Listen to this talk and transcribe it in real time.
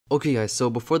Okay guys, so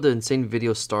before the insane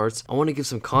video starts, I want to give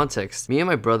some context. Me and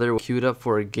my brother queued up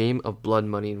for a game of blood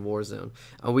money in Warzone,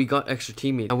 and we got extra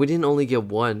teammates. And we didn't only get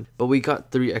one, but we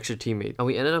got 3 extra teammates. And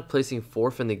we ended up placing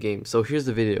 4th in the game, so here's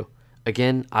the video.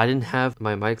 Again, I didn't have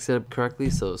my mic set up correctly,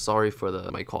 so sorry for the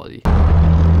mic quality. Look at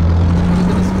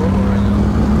the scoreboard right now.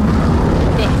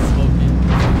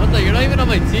 What the? You're not even on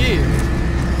my team.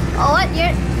 Oh, what?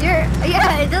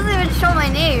 Yeah, it doesn't even show my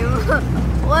name.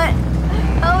 What?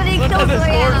 How many kills do I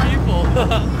have?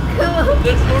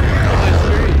 There's 4 people on my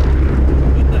screen.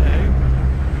 What the heck?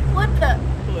 What the?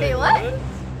 Wait, what?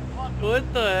 What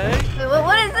the heck? Wait,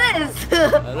 what is this?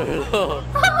 I don't know.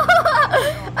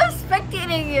 I'm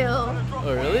spectating you.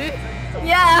 Oh, really?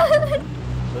 Yeah.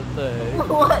 What the heck?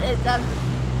 What is that?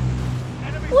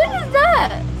 What is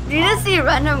that? Do you just see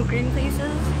random green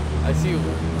places? I see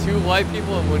 2 white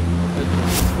people and one blue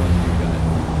guy.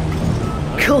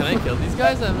 Cool. Can I kill these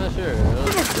guys? I'm not sure.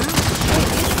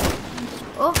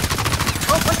 Oh,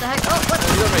 what the heck? Oh, what?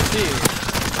 You're on my team.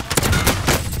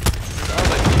 Oh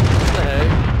my team. What the heck?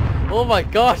 Oh my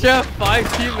gosh, I have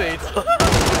 5 teammates.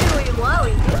 Wait,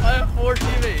 what? I have 4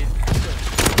 teammates.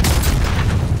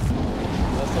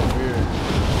 That's so weird.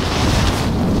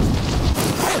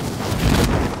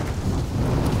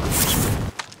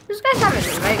 This guy's having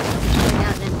it right.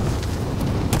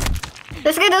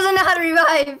 This guy doesn't know how to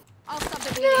revive. I'll stop the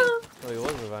No. bleeding. Oh, he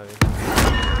was reviving.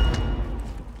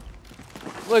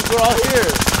 Look, we're all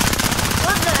here.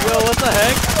 What the heck? Yo, what the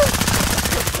heck?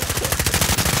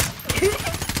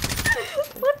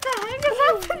 What the heck is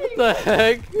happening? What the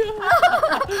heck?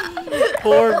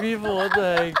 4 people, what the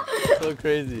heck? So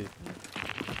crazy.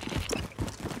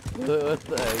 What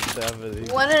the heck's happening?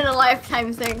 One in a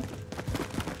lifetime thing.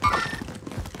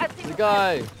 The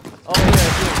guy. Oh, yeah, I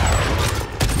see him.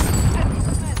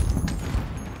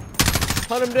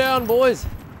 Hunt him down, boys.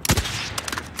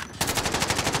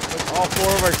 All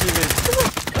 4 of our teammates.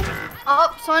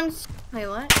 Oh, someone's... Wait,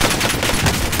 what?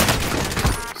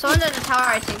 Someone's at the tower,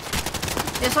 I think.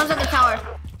 Yeah, someone's at the tower.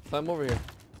 Climb over here.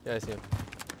 Yeah, I see him.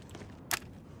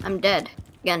 I'm dead.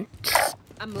 Again.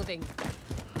 I'm moving.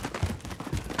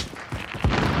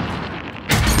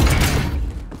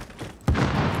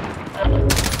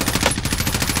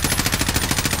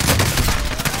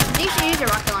 You should use your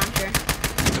rocket launcher.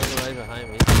 There's right behind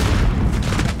me.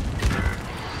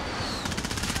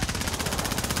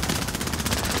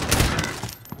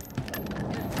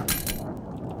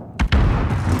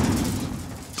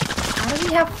 How do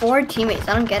we have 4 teammates? I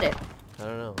don't get it. I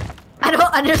don't know. I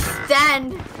don't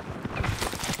understand.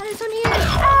 There's one here.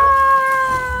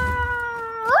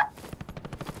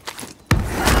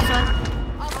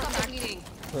 I'll stop the bleeding.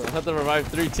 I have to revive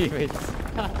 3 teammates.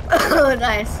 Oh,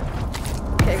 nice.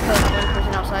 Okay, killed one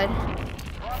person outside.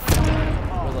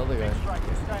 Where's the other guy?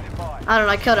 I don't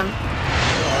know, I killed him. Oh,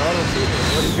 I don't see him.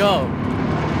 Where'd he go?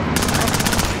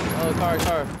 Oh, car.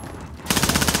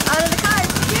 Out of the car!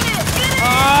 Shoot it! Shoot it!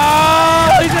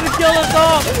 Oh, he's gonna kill us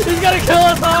all! He's gonna kill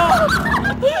us all!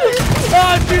 Oh,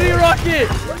 I'm shooting a rocket!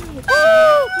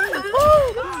 Oh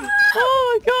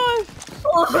my gosh! Oh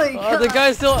my god! The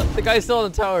guy's still on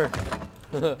the tower.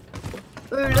 Wait,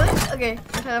 really? Okay,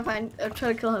 I'm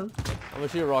trying to kill him. I'm gonna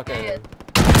shoot a rocket at him.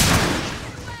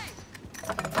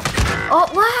 Oh,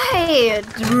 why?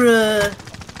 Bruh.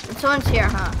 Someone's here,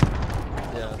 huh?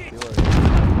 Yeah, he was.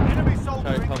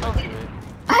 Try to call my teammate.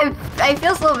 I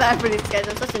feel so bad for these guys.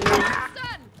 I'm such a noob.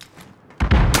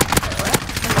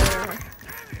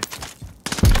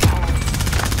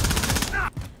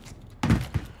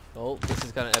 Oh, this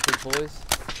is kind of epic, boys.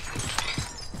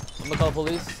 I'm gonna call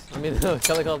police. I mean,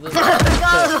 helicopter. Call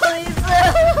the police.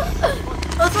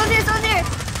 Oh, someone's here, someone's here.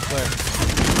 Where?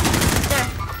 There.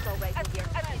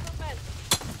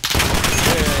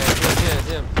 Yeah,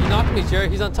 see him. He knocked me, Jerry.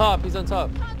 He's on top. He's on top.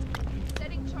 He's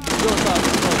on top.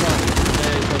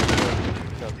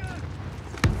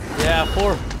 Yeah,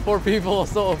 4 people.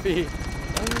 So OP. Oh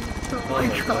my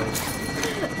god.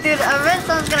 Dude, I bet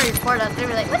someone's gonna report us. They'll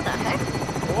be like, what the heck?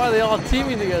 Why are they all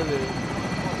teaming together?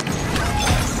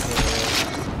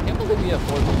 I can't believe we have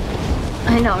 4 people.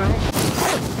 I know, right?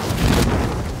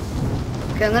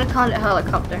 Okay, I'm gonna call it a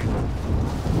helicopter.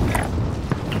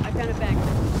 I found a bag.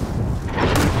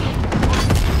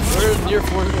 We're near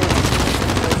 4.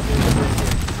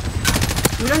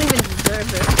 We don't even deserve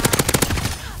it.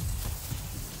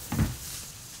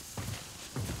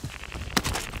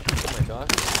 Oh my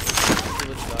gosh.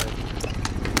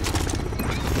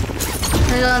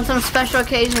 It's on some special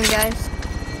occasion, guys.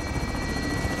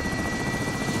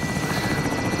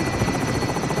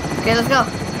 Okay, let's go.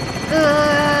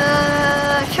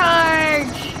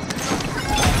 Charge!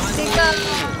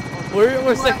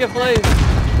 We're second place.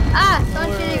 Ah,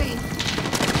 someone shooting me.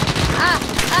 Ah,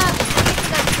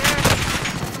 that's there.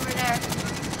 Over there.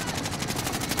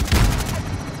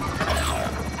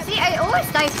 See, I always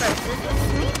die first. Is this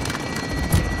me?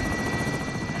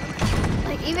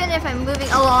 Like, even if I'm moving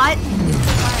a lot.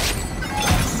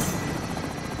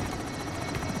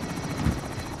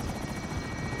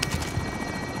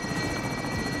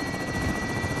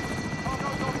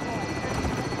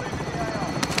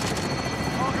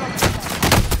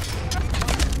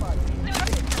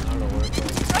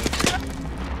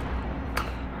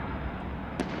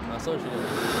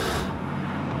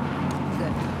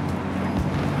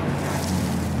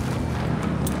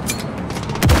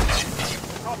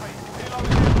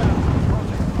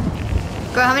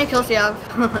 Bro, how many kills do you have?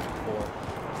 4.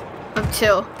 I'm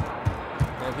 2.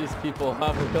 Man, these people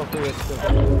have a couple of stuff.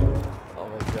 Oh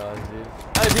my god, dude.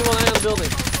 Hey, people lying on the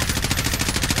building.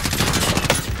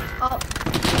 Oh,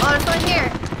 there's one here.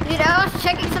 Dude, I was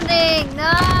checking something.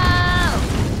 No!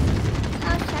 I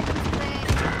was checking something.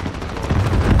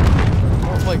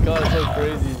 Oh my god, it's so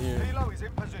crazy in here.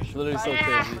 It's literally so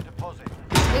crazy.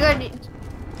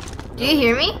 Do you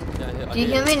hear me? Yeah, Do you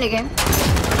hear me in the game?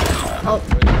 Oh.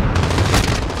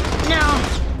 No!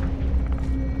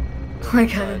 Oh my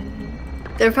god.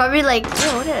 They're probably like,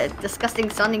 oh, what a disgusting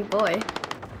sounding boy.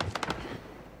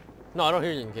 No, I don't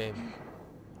hear you in game.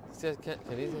 Can these guys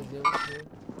hear me?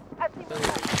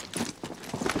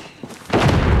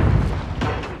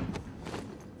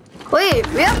 Wait,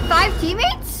 we have 5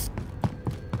 teammates?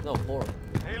 No, 4.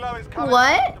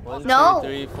 What? 1, No. 2,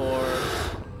 3, 4.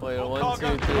 Wait, 1,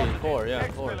 2, 3, 4.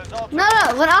 Yeah, 4. No,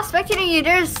 when I was spectating you,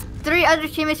 there's 3 other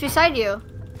teammates beside you.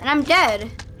 And I'm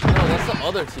dead. No, that's the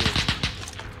other team.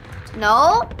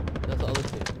 No? That's the other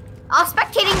team. I was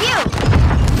spectating you.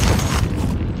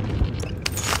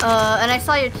 And I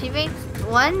saw your teammates.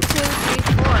 1, 2, 3,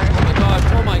 4. Oh my gosh,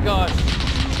 oh my gosh.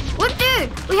 What,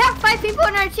 dude? We have 5 people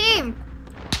in our team.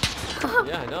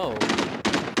 Yeah, I know.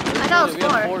 I thought it was We 4.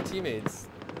 have 4 teammates.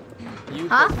 You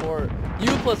Huh? plus 4.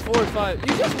 You plus 4 is 5.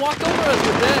 You just walked over us,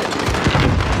 we're dead.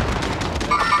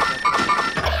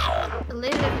 The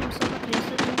lady that came so much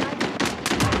yesterday.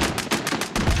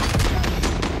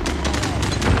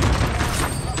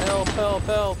 Help, help,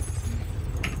 help.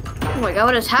 Oh my god,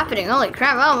 what is happening? Holy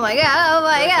crap, oh my god, oh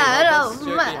my god,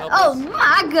 oh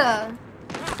my god.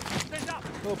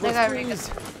 Help They us, got please.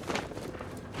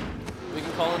 We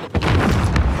can call in the police.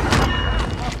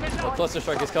 Oh, cluster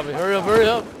strike is coming. Hurry up, hurry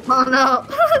up. Oh no,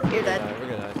 you're dead. We're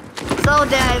gonna die. So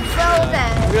dead, so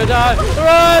dead. We're gonna die.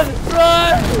 Run!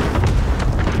 Run!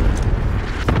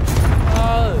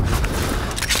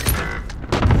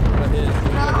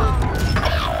 No.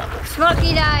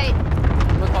 Smokey died.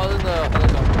 I'm gonna call in the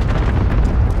helicopter.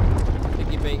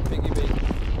 Piggy bank, piggy bank.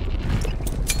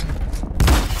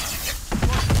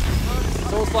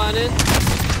 Someone's flying in.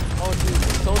 Oh, dude.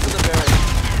 Someone's in the barracks.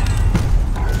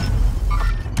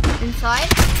 Inside?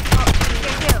 Oh,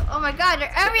 here too. Oh my god,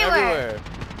 they're everywhere.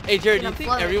 Hey, Jared, do you Gonna think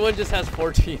flood it. everyone just has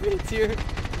 4 teammates here?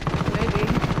 Maybe.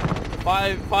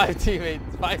 5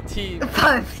 teammates. 5 teams.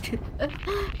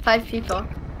 5 people.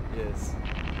 Yes.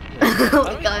 Oh I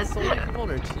my don't god. have so many people on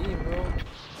our team, bro.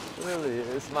 Literally,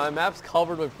 my map's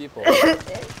covered with people.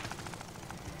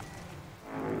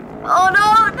 Oh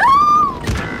no, no!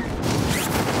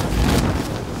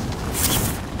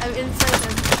 I'm inside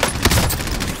them.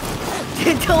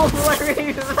 Dude, don't worry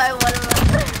if I want to.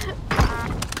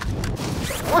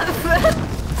 What?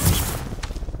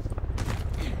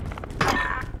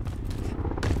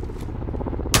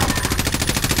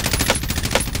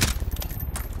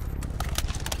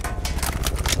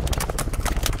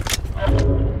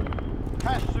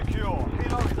 Cash secure.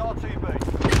 Helo is RTB.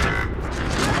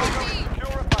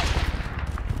 Secure at base.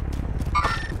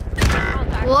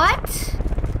 What?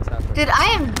 Dude, I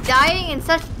am dying in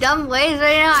such dumb ways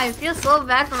right now. I feel so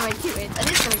bad for my teammates. I'm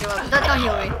just gonna give up. Don't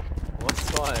heal me. What's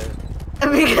why?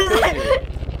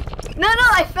 Because no,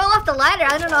 I fell off the ladder.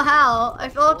 I don't know how. I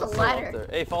fell off the What's ladder. up there?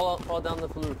 Hey, fall down the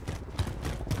roof.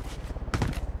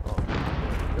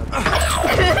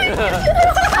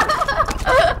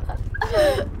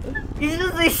 You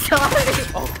should say sorry.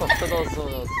 Oh,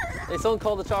 someone else. Hey, someone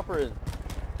call the chopper in. Why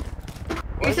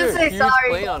You is should there a say huge sorry.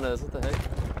 plane on us? What the heck?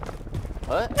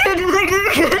 What?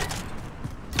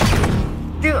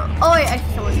 Dude, oh wait, I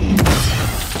see someone.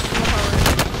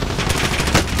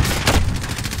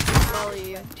 Follow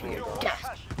you to your death.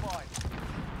 Cash is fine.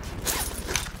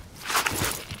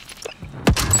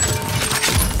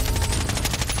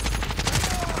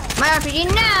 My RPG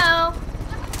now.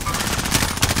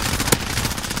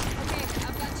 Okay,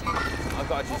 I've got you. I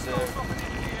got you, sir.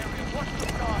 Watch the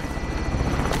skies.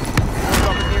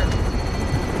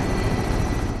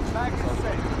 Tag is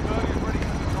set. Bird is ready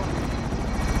for deployment.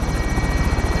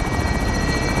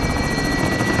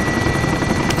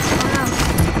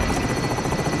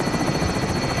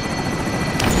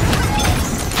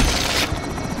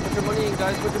 Put your money in,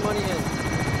 guys. Put your money in.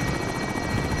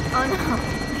 Oh no,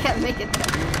 I can't make it there.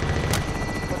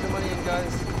 Put your money in,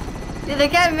 guys. Dude, I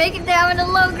can't make it there. I'm in the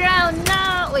low ground.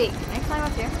 No. Wait, can I climb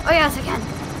up here? Oh yes, I can.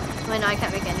 Wait, no, I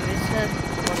can't make it anyways. I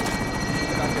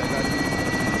got you.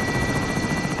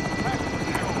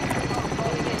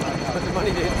 Put your money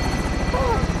in.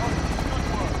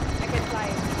 I can fly.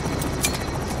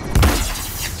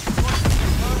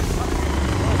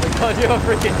 God, you're a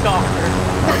freaking chopper.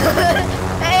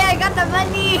 Hey, I got the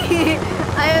money.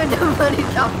 I have the money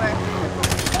chopper.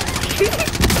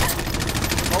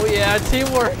 Oh yeah,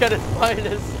 teamwork at its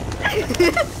finest.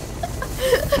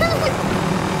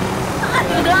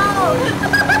 No.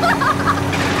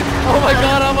 Oh my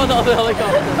god, I'm on the other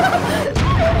helicopter.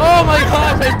 Oh my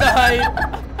god, I died.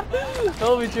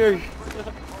 Help me, jerk.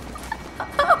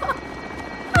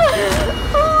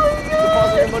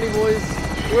 Deposit your money, boys.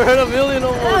 We're at $1 million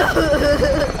almost.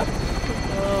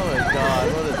 Oh my god,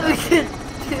 what is that?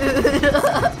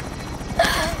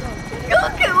 Go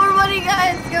get more money,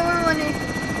 guys. Get more money.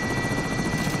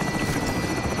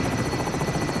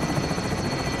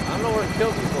 I don't know where to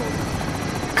kill people.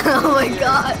 Oh my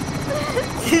god.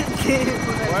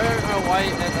 Why aren't our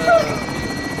white and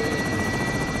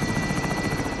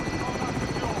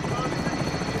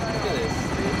look at this.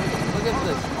 Look at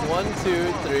this. 1,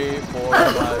 2, 3, 4, 5.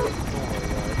 Oh my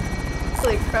god.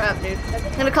 Holy crap, dude.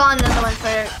 I'm gonna call another one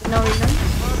for no reason.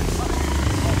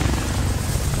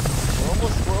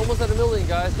 We're almost at $1 million,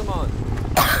 guys. Come on.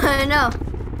 I know.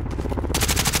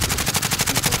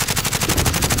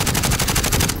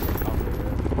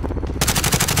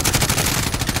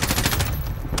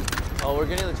 Oh, we're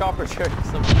getting the chopper check.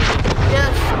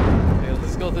 Yes. Okay,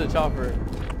 let's go to the chopper.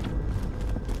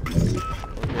 Okay,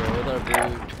 with our blue.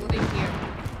 Moving here.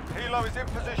 Helo is in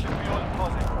position for your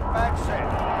deposit. Bag set.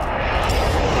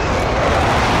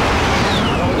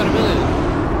 Oh, we got $1 million.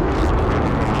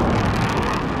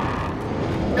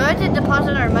 No, I have to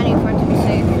deposit our money for it to be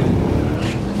safe.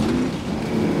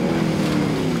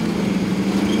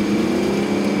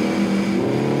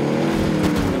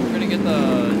 Yeah, we're gonna get the.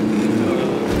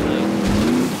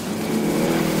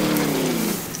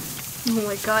 Oh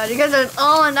my god, you guys are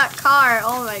all in that car.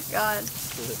 Oh my god.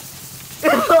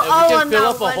 Yeah, we All can in fill that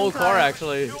up a one whole car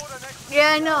actually.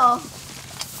 Yeah, I know.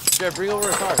 Yeah, bring over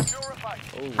a car.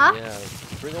 Oh Huh? yeah,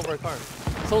 bring over a car.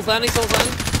 Soul's landing, Soul's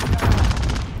landing.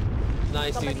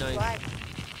 Nice, dude, nice.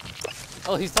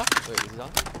 Oh, he's talking. Wait, he's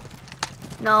talking?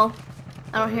 No.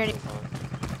 I don't hear it.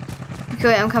 Okay,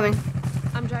 wait, I'm coming.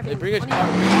 I'm driving. Hey, bring a on car.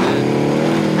 you. Bring it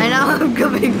in. I know, I'm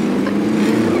coming.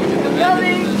 I'm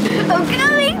coming. I'm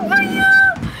coming for you.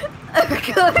 I'm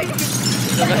coming.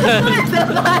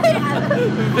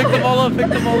 Pick them all up, pick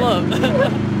them all up.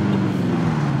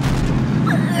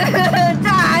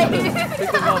 Die.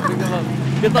 Pick them up, pick them up.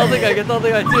 Get the other guy, get the other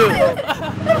guy too.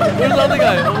 Where's the other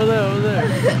guy? Over there, over there.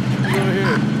 He's over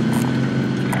here.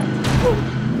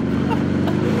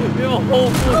 We have a whole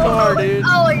full car, dude.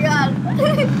 Oh my god.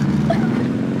 Where is it?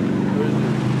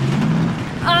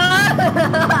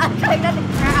 I'm trying not to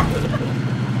crash.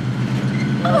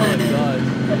 Oh my gosh.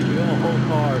 We have a whole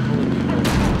car full of people.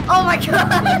 Oh my god.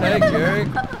 Hey, Jarek.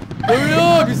 Hurry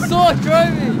up, you suck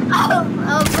driving. Oh,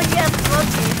 look at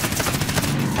Smokey.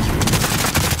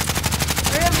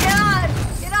 Hurry up, get on.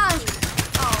 Get on.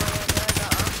 Oh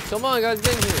my Come on, guys,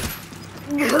 get in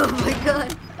here. god. Oh my god.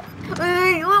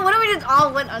 Wait, what if we just all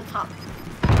went on top?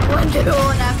 1, 2,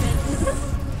 what happened?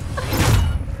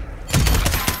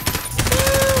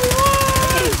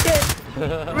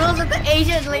 Rules with the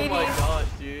Asian Oh ladies. my gosh,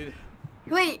 dude.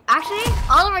 Wait, actually,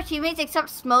 all of our teammates except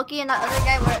Smokey and that other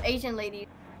guy were Asian ladies.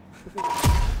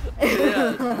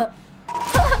 Yeah.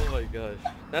 Oh my gosh.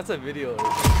 That's a video.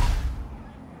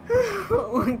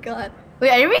 Oh my god.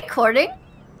 Wait, are you recording?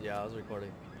 Yeah, I was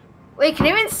recording. Wait, can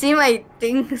you even see my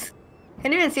things?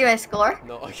 Can you even see my score?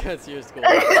 No, I can't see your score.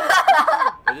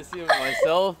 I just see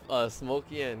myself,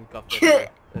 Smokey, and Cuffed.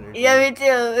 Yeah, me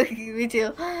too. Me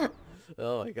too.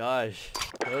 Oh my gosh.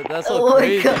 That's so Oh my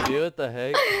crazy, God. dude. What the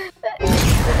heck? Is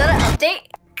that an update?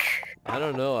 I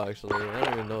don't know, actually. I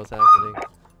don't even know what's happening.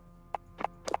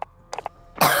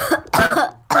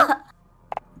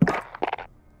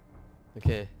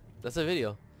 Okay, that's a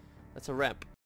video. That's a wrap.